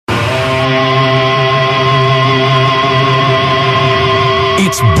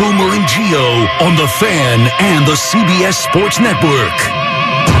It's Boomer and Gio on The Fan and the CBS Sports Network.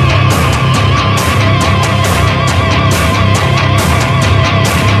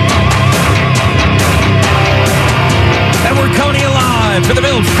 And we're coming to you live from the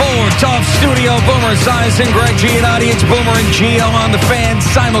Built Ford Tough Studio. Boomer Esiason, Greg Giannotti. It's Boomer and Gio on The Fan.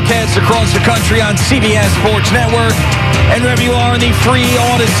 Simulcast across the country on CBS Sports Network. And wherever you are in the free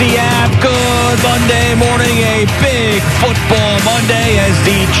Odyssey app, good Monday morning, a big football Monday as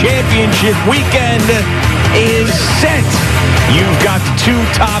the championship weekend is set. You've got the two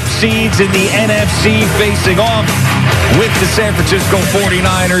top seeds in the NFC facing off with the San Francisco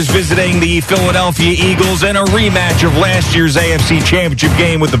 49ers visiting the Philadelphia Eagles and a rematch of last year's AFC Championship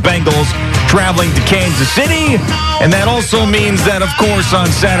game with the Bengals traveling to Kansas City. And that also means that, of course, on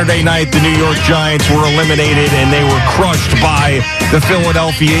Saturday night, the New York Giants were eliminated and they were crushed by the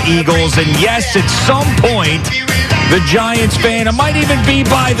Philadelphia Eagles. And yes, at some point, the Giants fan, it might even be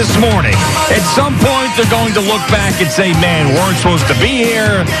by this morning, at some point they're going to look back and say, man, weren't supposed to be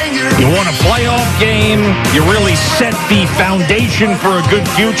here. You won a playoff game. You really set the foundation for a good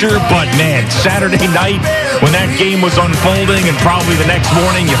future. But, man, Saturday night when that game was unfolding and probably the next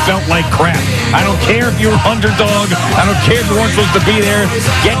morning you felt like crap. I don't care if you were underdog. I don't care if you weren't supposed to be there.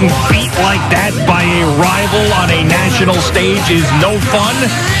 Getting beat like that by a rival on a national stage is no fun.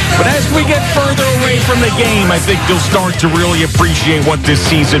 But as we get further away from the game, I think you'll start to really appreciate what this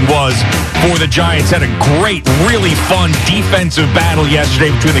season was for the Giants. Had a great, really fun defensive battle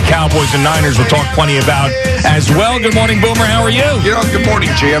yesterday between the Cowboys and Niners. We'll talk plenty about as well. Good morning, Boomer. How are you? Good morning,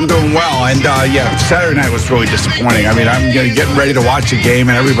 G. I'm doing well. And, Saturday night was really disappointing. I mean, I'm getting ready to watch a game,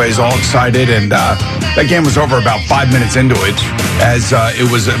 and everybody's all excited. And that game was over about 5 minutes into it, as it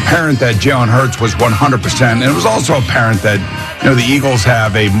was apparent that Jalen Hurts was 100%. And it was also apparent that, the Eagles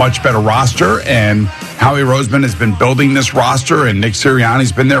have a much better roster, and Howie Roseman has been building this roster, and Nick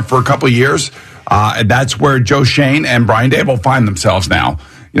Sirianni's been there for a couple of years. And that's where Joe Schoen and Brian Daboll find themselves now.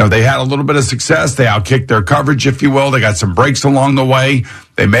 They had a little bit of success. They outkicked their coverage, if you will. They got some breaks along the way.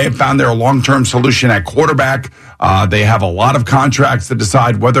 They may have found their long-term solution at quarterback. They have a lot of contracts to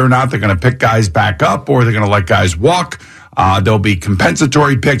decide whether or not they're going to pick guys back up or they're going to let guys walk. There'll be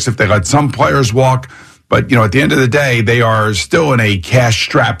compensatory picks if they let some players walk. But, at the end of the day, they are still in a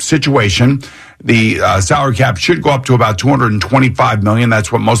cash-strapped situation. The salary cap should go up to about $225 million.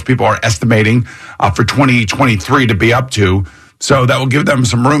 That's what most people are estimating for 2023 to be up to. So that will give them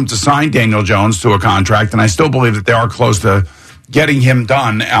some room to sign Daniel Jones to a contract. And I still believe that they are close to getting him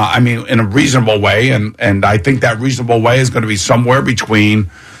done, in a reasonable way. And I think that reasonable way is going to be somewhere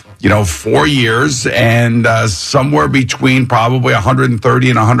between 4 years and somewhere between probably 130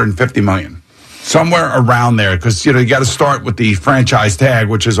 and 150 million. Somewhere around there, because you got to start with the franchise tag,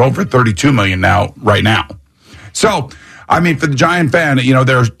 which is over 32 million right now. So, for the Giant fan,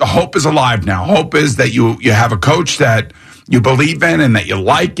 there's hope is alive now. Hope is that you have a coach that you believe in and that you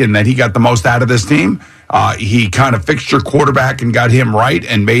like, and that he got the most out of this team. He kind of fixed your quarterback and got him right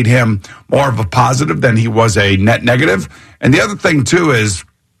and made him more of a positive than he was a net negative. And the other thing too is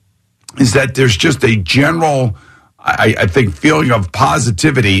that there's just a general, I think, feeling of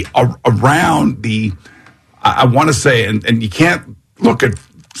positivity around I want to say, and you can't look at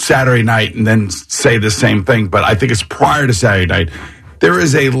Saturday night and then say the same thing, but I think it's prior to Saturday night. There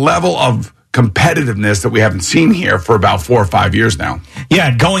is a level of competitiveness that we haven't seen here for about 4 or 5 years now.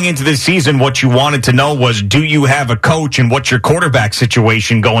 Yeah, going into this season, what you wanted to know was, do you have a coach and what's your quarterback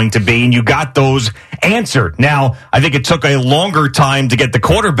situation going to be? And you got those answered. Now, I think it took a longer time to get the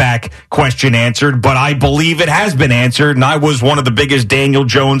quarterback question answered, but I believe it has been answered. And I was one of the biggbiggest Daniel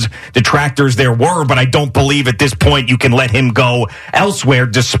Jones detractors there were, but I don't believe at this point you can let him go elsewhere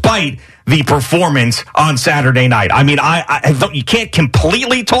despite the performance on Saturday night. I thought you can't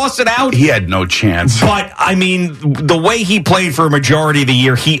completely toss it out. He had no chance. But, the way he played for a majority of the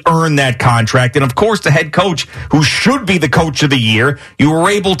year, he earned that contract. And, of course, the head coach, who should be the coach of the year, you were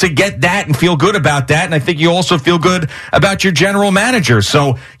able to get that and feel good about that. And I think you also feel good about your general manager.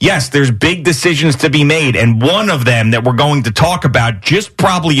 So, yes, there's big decisions to be made. And one of them that we're going to talk about just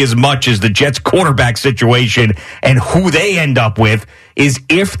probably as much as the Jets quarterback situation and who they end up with is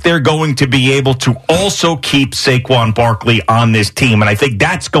if they're going to be able to also keep Saquon Barkley on this team. And I think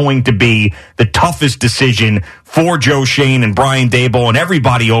that's going to be the toughest decision for Joe Schoen and Brian Daboll and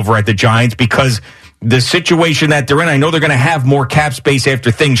everybody over at the Giants, because the situation that they're in, I know they're going to have more cap space after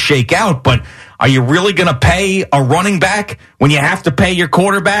things shake out, but are you really going to pay a running back when you have to pay your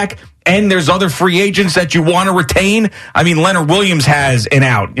quarterback? and there's other free agents that you want to retain. I mean, Leonard Williams has an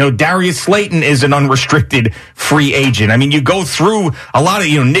out. You know, Darius Slayton is an unrestricted free agent. I mean, you go through a lot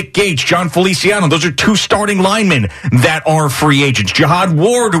of, Nick Gage, John Feliciano. Those are two starting linemen that are free agents. Jihad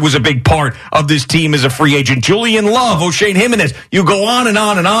Ward, who was a big part of this team, is a free agent. Julian Love, O'Shane Jimenez. You go on and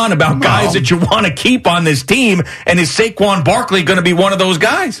on and on about guys that you want to keep on this team. And is Saquon Barkley going to be one of those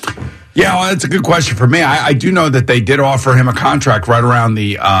guys? Yeah, well, that's a good question for me. I do know that they did offer him a contract right around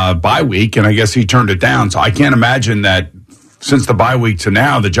the bye week, and I guess he turned it down. So I can't imagine that since the bye week to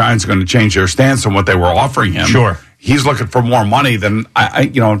now, the Giants are going to change their stance on what they were offering him. Sure. He's looking for more money than,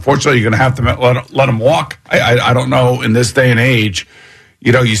 unfortunately, you're going to have to let him walk. I don't know in this day and age.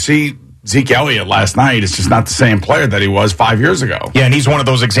 You see Zeke Elliott last night is just not the same player that he was 5 years ago. Yeah, and he's one of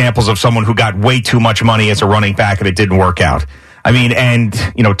those examples of someone who got way too much money as a running back and it didn't work out. I mean, and,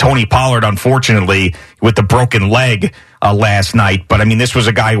 Tony Pollard, unfortunately, with the broken leg last night. But, I mean, this was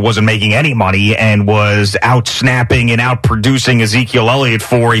a guy who wasn't making any money and was out snapping and out producing Ezekiel Elliott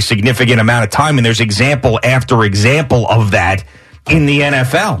for a significant amount of time. And there's example after example of that in the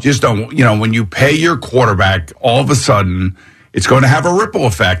NFL. Just don't, when you pay your quarterback, all of a sudden, it's going to have a ripple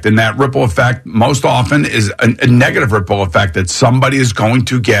effect. And that ripple effect most often is a negative ripple effect that somebody is going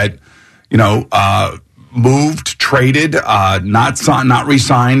to get, moved, traded, not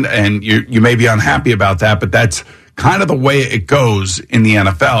re-signed, and you may be unhappy about that, but that's kind of the way it goes in the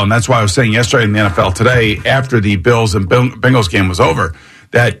NFL. And that's why I was saying yesterday in the NFL today, after the Bills and Bengals game was over,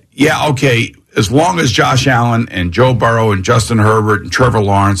 that, as long as Josh Allen and Joe Burrow and Justin Herbert and Trevor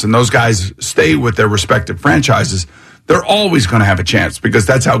Lawrence and those guys stay with their respective franchises, they're always going to have a chance because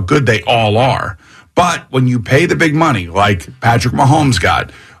that's how good they all are. But when you pay the big money, like Patrick Mahomes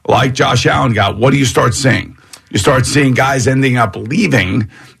got, like Josh Allen got, what do you start seeing? You start seeing guys ending up leaving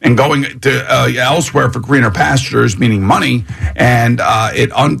and going to elsewhere for greener pastures, meaning money. And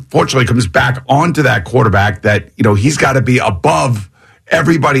it unfortunately comes back onto that quarterback that, he's got to be above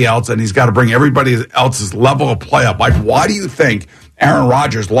everybody else and he's got to bring everybody else's level of play up. Like, why do you think Aaron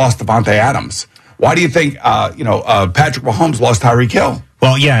Rodgers lost Devontae Adams? Why do you think, Patrick Mahomes lost Tyreek Hill?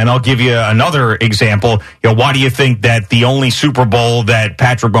 Well, yeah, and I'll give you another example. Why do you think that the only Super Bowl that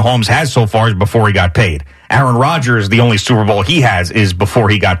Patrick Mahomes has so far is before he got paid? Aaron Rodgers, the only Super Bowl he has is before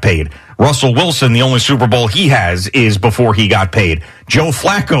he got paid. Russell Wilson, the only Super Bowl he has is before he got paid. Joe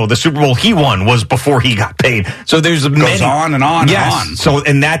Flacco, the Super Bowl he won was before he got paid. So there's goes on and on and on. So,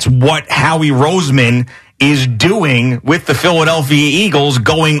 and that's what Howie Roseman is doing with the Philadelphia Eagles,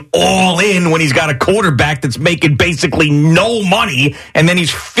 going all in when he's got a quarterback that's making basically no money, and then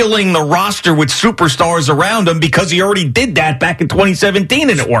he's filling the roster with superstars around him because he already did that back in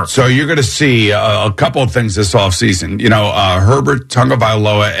 2017 and it worked. So you're going to see a couple of things this offseason. Herbert,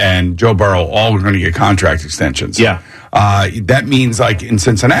 Tagovailoa, and Joe Burrow all are going to get contract extensions. Yeah. That means, like in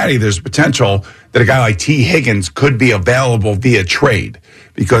Cincinnati, there's potential that a guy like T. Higgins could be available via trade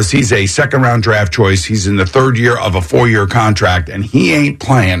because he's a second-round draft choice. He's in the third year of a 4-year contract, and he ain't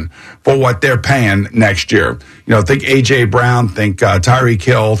playing for what they're paying next year. Think A.J. Brown, think Tyreek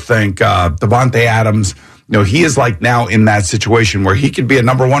Hill, think Devontae Adams. He is like now in that situation where he could be a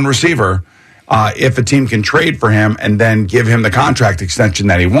number one receiver if a team can trade for him and then give him the contract extension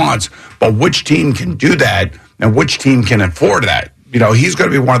that he wants. But which team can do that and which team can afford that? He's going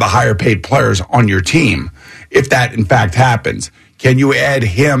to be one of the higher paid players on your team if that in fact happens. Can you add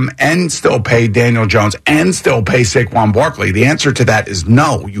him and still pay Daniel Jones and still pay Saquon Barkley? The answer to that is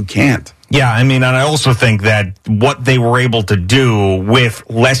no, you can't. Yeah, I mean, and I also think that what they were able to do with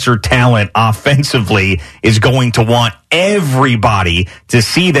lesser talent offensively is going to want everybody to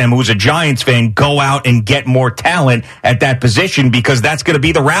see them who's a Giants fan go out and get more talent at that position because that's going to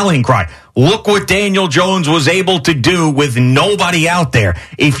be the rallying cry. Look what Daniel Jones was able to do with nobody out there.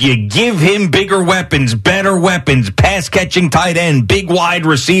 If you give him bigger weapons, better weapons, pass-catching tight end, big wide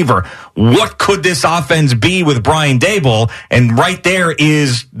receiver, what could this offense be with Brian Daboll? And right there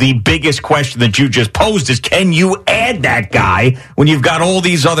is the biggest question that you just posed is, can you add that guy when you've got all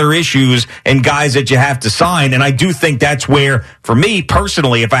these other issues and guys that you have to sign? And I do think that's where, for me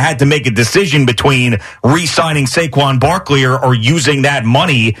personally, if I had to make a decision between re-signing Saquon Barkley or using that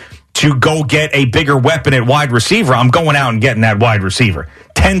money to go get a bigger weapon at wide receiver, I'm going out and getting that wide receiver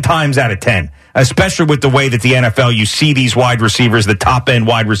 10 times out of 10, especially with the way that the NFL, you see these wide receivers, the top end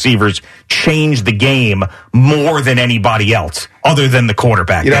wide receivers change the game more than anybody else other than the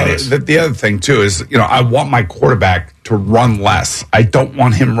quarterback. The other thing too is, I want my quarterback to run less. I don't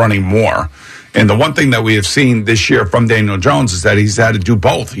want him running more. And the one thing that we have seen this year from Daniel Jones is that he's had to do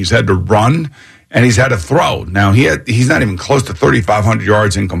both. He's had to run and he's had to throw. Now, he's not even close to 3,500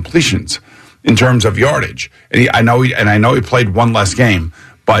 yards in completions in terms of yardage. And I know he played one less game.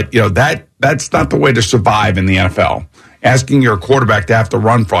 But, that's not the way to survive in the NFL. Asking your quarterback to have to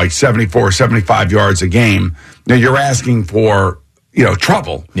run for like 74, 75 yards a game, you're asking for,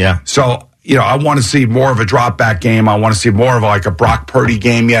 trouble. Yeah. So, I want to see more of a drop back game. I want to see more of like a Brock Purdy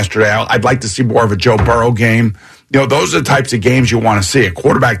game yesterday. I'd like to see more of a Joe Burrow game. Those are the types of games you want to see. A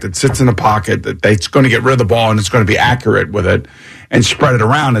quarterback that sits in the pocket, that's going to get rid of the ball and it's going to be accurate with it and spread it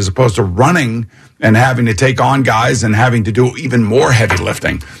around, as opposed to running and having to take on guys and having to do even more heavy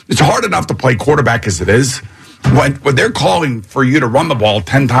lifting. It's hard enough to play quarterback as it is. When they're calling for you to run the ball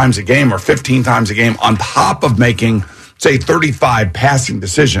 10 times a game or 15 times a game on top of making, say, 35 passing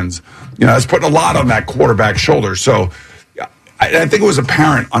decisions, that's putting a lot on that quarterback's shoulders. So I think it was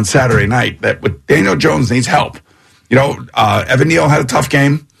apparent on Saturday night that with Daniel Jones needs help. Evan Neal had a tough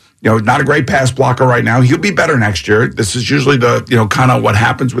game. Not a great pass blocker right now. He'll be better next year. This is usually the, kind of what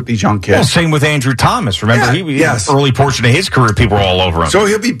happens with these young kids. Well, same with Andrew Thomas. Remember, early portion of his career, people were all over him. So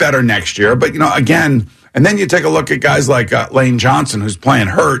he'll be better next year. But, again, and then you take a look at guys like Lane Johnson, who's playing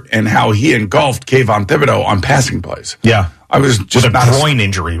hurt, and how he engulfed Kayvon Thibodeau on passing plays. Yeah. I was just with a groin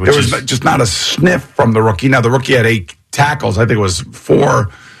injury. There was just not a sniff from the rookie. Now, the rookie had 8 tackles. I think it was 4,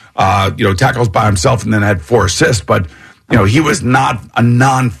 tackles by himself, and then had 4 assists. But, he was not a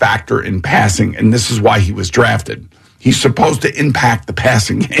non-factor in passing, and this is why he was drafted. He's supposed to impact the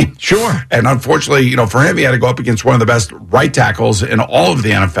passing game. Sure. And unfortunately, for him, he had to go up against one of the best right tackles in all of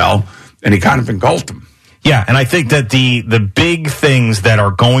the NFL, and he kind of engulfed him. Yeah, and I think that the big things that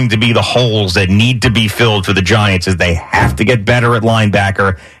are going to be the holes that need to be filled for the Giants is they have to get better at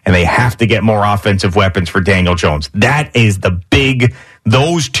linebacker and they have to get more offensive weapons for Daniel Jones. That is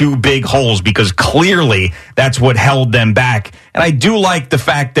those 2 big holes, because clearly that's what held them back. And I do like the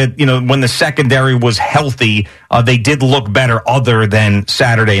fact that, when the secondary was healthy, they did look better other than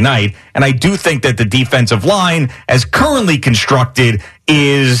Saturday night. And I do think that the defensive line, as currently constructed,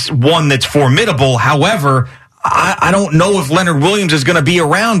 is one that's formidable. However, I don't know if Leonard Williams is going to be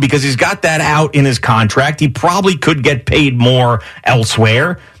around because he's got that out in his contract. He probably could get paid more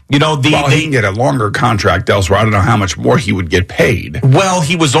elsewhere. He can get a longer contract elsewhere. I don't know how much more he would get paid. Well,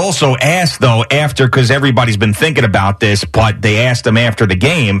 he was also asked, though, because everybody's been thinking about this, but they asked him after the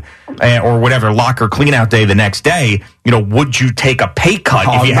game or whatever, locker cleanout day the next day, would you take a pay cut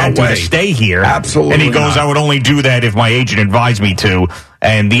if you had to stay here? Absolutely. And he goes, I would only do that if my agent advised me to.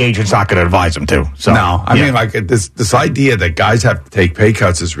 And the agent's not going to advise him to. So, no, I mean, like this idea that guys have to take pay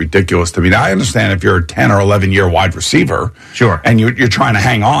cuts is ridiculous to me. Now, I understand if you're a 10 or 11-year wide receiver, sure, and you're trying to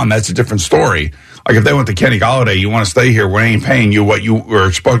hang on, that's a different story. Like if they went to Kenny Golladay, you want to stay here, we ain't paying you what you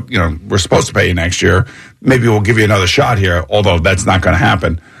were supposed to pay you next year. Maybe we'll give you another shot here, although that's not going to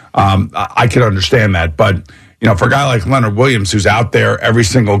happen. I can understand that, but for a guy like Leonard Williams, who's out there every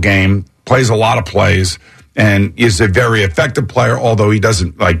single game, plays a lot of plays, and is a very effective player, although he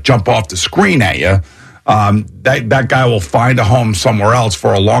doesn't jump off the screen at you. That guy will find a home somewhere else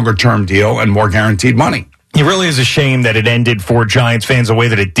for a longer-term deal and more guaranteed money. It really is a shame that it ended for Giants fans the way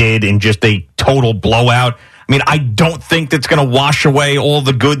that it did in just a total blowout. I mean, I don't think that's going to wash away all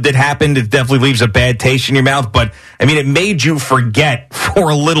the good that happened. It definitely leaves a bad taste in your mouth. But, I mean, it made you forget for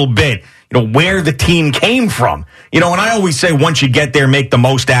a little bit, where the team came from. And I always say once you get there, make the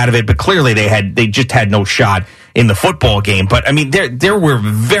most out of it. But clearly they just had no shot in the football game. But, I mean, there were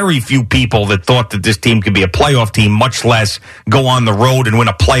very few people that thought that this team could be a playoff team, much less go on the road and win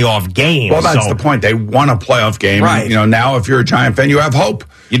a playoff game. Well, that's the point. They won a playoff game. Right. Now if you're a Giant fan, you have hope.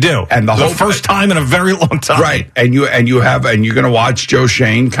 You do. And the first time in a very long time. Right. And you're going to watch Joe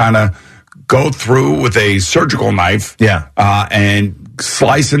Shane kind of go through with a surgical knife. Yeah. And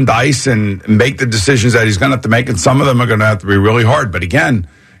slice and dice and make the decisions that he's going to have to make. And some of them are going to have to be really hard. But again,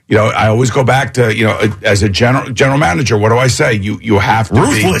 I always go back to, as a general manager, what do I say? You have to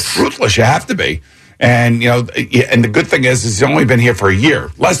be ruthless. You have to be. And, and the good thing is he's only been here for a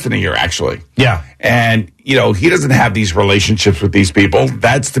year, less than a year, actually. Yeah. And, he doesn't have these relationships with these people.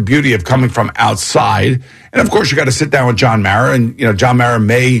 That's the beauty of coming from outside. And of course, you got to sit down with John Mara, and, John Mara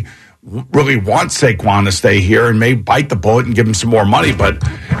may really want Saquon to stay here and may bite the bullet and give him some more money. But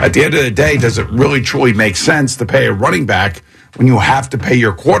at the end of the day, does it really truly make sense to pay a running back when you have to pay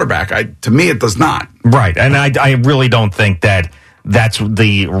your quarterback? To me, it does not. Right. And I really don't think that that's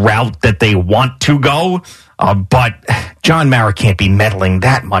the route that they want to go. But John Mara can't be meddling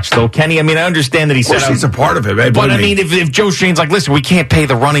that much, though, Kenny. I mean, I understand that he said he's a part of it. But I mean, if Joe Shane's like, listen, we can't pay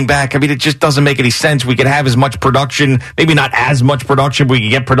the running back. I mean, it just doesn't make any sense. We could have as much production, maybe not as much production, but we could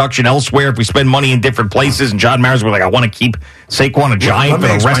get production elsewhere if we spend money in different places. And John Mara's like, I want to keep Saquon a Giant for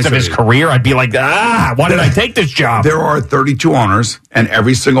the rest of his career. I'd be like, why did I take this job? There are 32 owners, and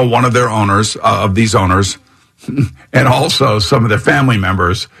every single one of their owners, of these owners, and also some of their family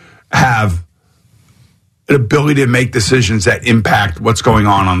members have an ability to make decisions that impact what's going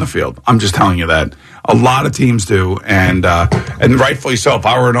on the field. I'm just telling you that. A lot of teams do, and rightfully so. If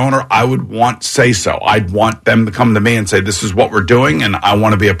I were an owner, I would want to say so. I'd want them to come to me and say, this is what we're doing, and I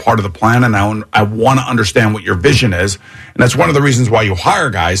want to be a part of the plan, and I want to understand what your vision is. And that's one of the reasons why you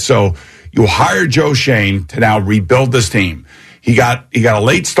hire guys. So you hire Joe Schoen to now rebuild this team. He got a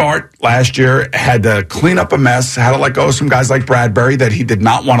late start last year, had to clean up a mess, had to let go of some guys like Bradbury that he did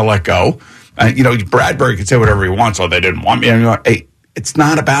not want to let go. Bradbury could say whatever he wants. Oh, they didn't want me. Hey, it's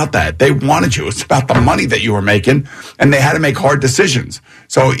not about that. They wanted you. It's about the money that you were making, and they had to make hard decisions.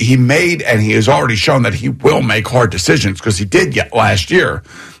 So he made, and he has already shown that he will make hard decisions because he did last year.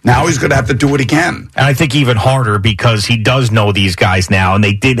 Now he's going to have to do what he can. And I think even harder because he does know these guys now, and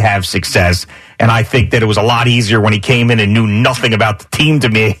they did have success. And I think that it was a lot easier when he came in and knew nothing about the team to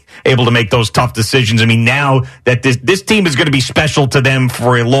be able to make those tough decisions. I mean, now that this team is going to be special to them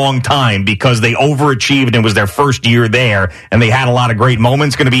for a long time because they overachieved and it was their first year there, and they had a lot of great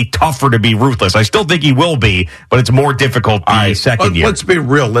moments. It's going to be tougher to be ruthless. I still think he will be, but it's more difficult the second year. Let's be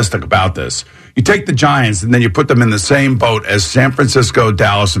realistic about this. You take the Giants and then you put them in the same boat as San Francisco,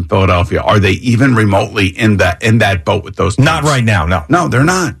 Dallas, and Philadelphia. Are they even remotely in that boat with those teams? Not right now, no. No, they're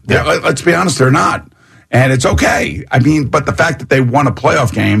not. Yeah. Let's be honest, they're not. And it's okay. I mean, but the fact that they won a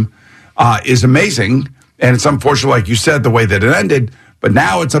playoff game is amazing. And it's unfortunate, like you said, the way that it ended. But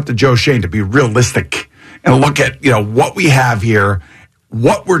now it's up to Joe Schoen to be realistic and look at, what we have here,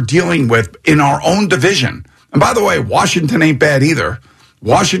 what we're dealing with in our own division. And by the way, Washington ain't bad either.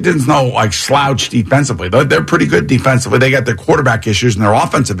 Washington's no slouch defensively. They're pretty good defensively. They got their quarterback issues and their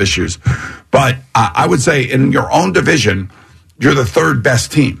offensive issues. But I would say in your own division, you're the third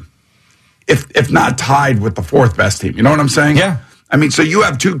best team, if not tied with the fourth best team. You know what I'm saying? Yeah. I mean, so you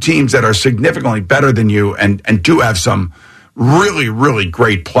have two teams that are significantly better than you and do have some really, really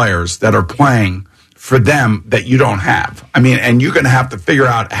great players that are playing for them that you don't have. I mean, and you're going to have to figure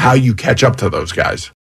out how you catch up to those guys.